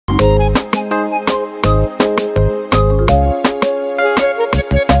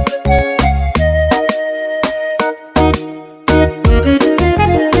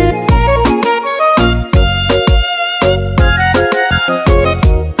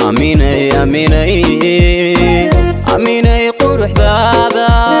Aaminay quruxdaada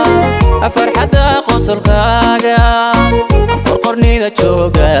farxada qosolkaaga qorqornida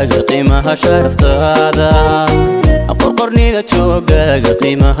joogaaga qiimaha sharaftaada qorqornida joogaaga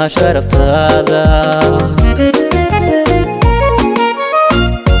qiimaha sharaftaada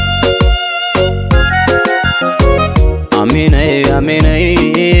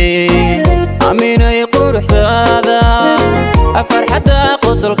Aaminay quruxdaada farxada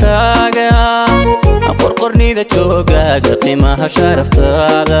qosolkaaga qorqornida joogaaga qiimaha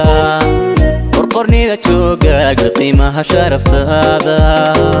sharaftaada qorqornida joogaaga qiimaha sharaftaada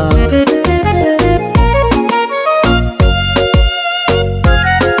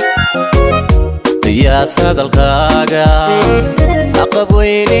yaa sadalkaaga aqab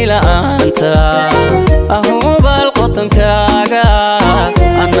weyni la'aanta ahubal qotankaaga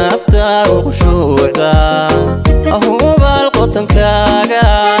anafta uqshuucda ahubal qotankaaga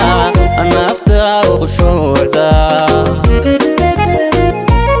anafta uqshuucda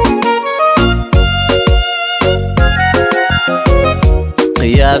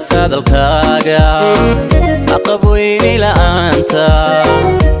yaa sadalkaaga aqab weyni la'aanta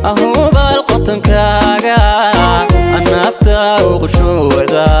ahubal qotankaaga anafta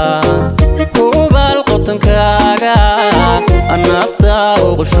uqshuucda ahubal qotankaaga anafta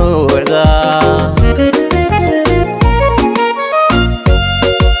uqshuucda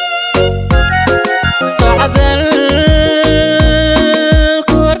qacdal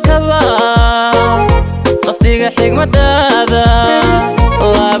kuwarkaba qasdiga xigmadaada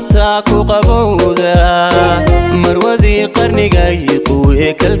laabta ku qabowda marwadii qarniga quwe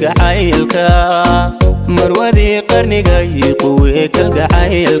kalgacaylka marwadii qarniga quwe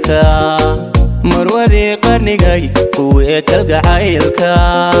kalgacaylka marwadii qarniga quwe kalgacaylka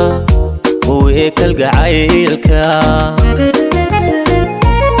quwe kalgacaylka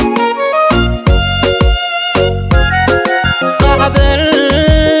qacdal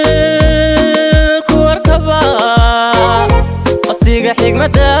kuwarkaba qasdiga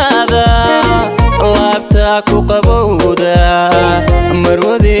xigmadaada laabta ku qabowda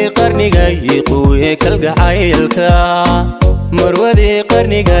marwadii qarniga quwe kalgacaylka marwadii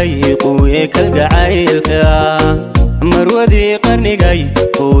qarniga quwe kalgacaylka marwadii qarniga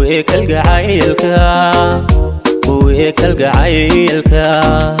quwe kalgacaylka quwe kalgacaylka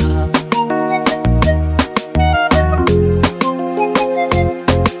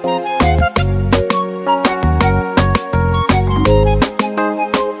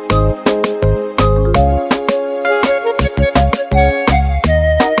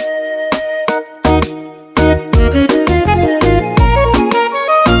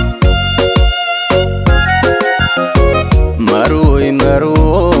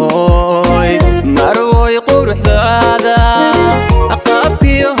marwoy quruxdaada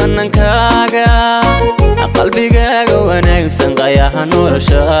aqaabkiyo hanankaaga qalbigaaga wanaagsan qayaha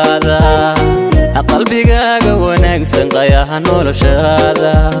noloshaada qalbigaaga wanaagsan qayaha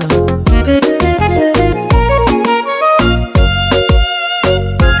noloshaada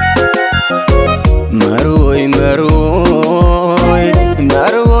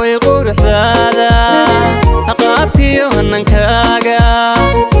marwoy quruxdaada aqaabkiyo hanankaaga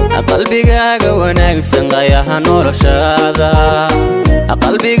qalbigaaga wanaagsan qayaha noloshaada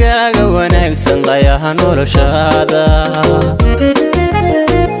qalbigaaga wanaagsan qayaha noloshaada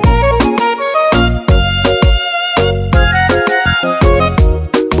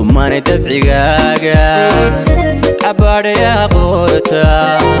kumane dabcigaaga cabaadhaya qoorta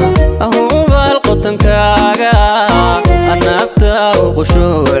ahubal qotankaaga anafta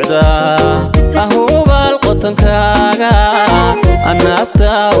uqshuucda ahubal qotankaaga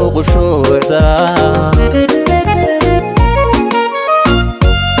anafta uqshuucda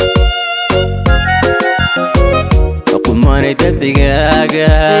kumane dabcigaaga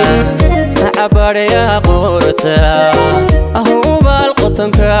cabaadhaya qoorta ahubal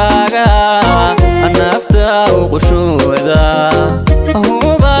qotankaaga anafta uqshuucda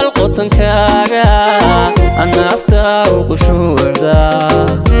ahubal qotankaaga anafta uqshuucda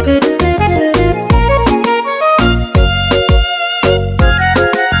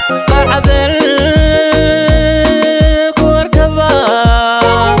qacdal kuwarkaba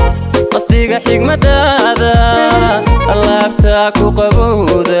qasdiga xigmadaada laabta ku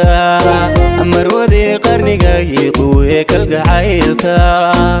qabowda marwadii qarniga quwe kalgacaylka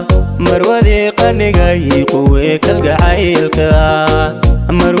marwadii qarniga quwe kalgacaylka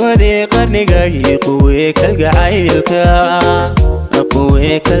marwadii qarniga quwe kalgacaylka quwe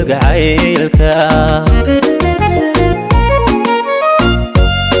kalgacaylka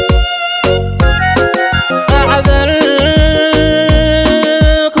qacdal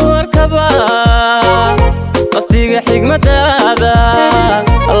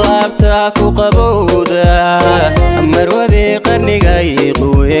ku qabowda marwadii qarniga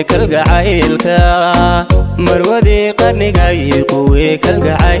quwe kalgacaylka marwadii qarniga quwe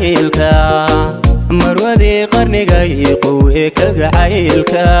kalgacaylka marwadii qarniga quwe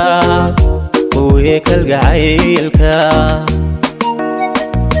kalgacaylka quwe kalgacaylka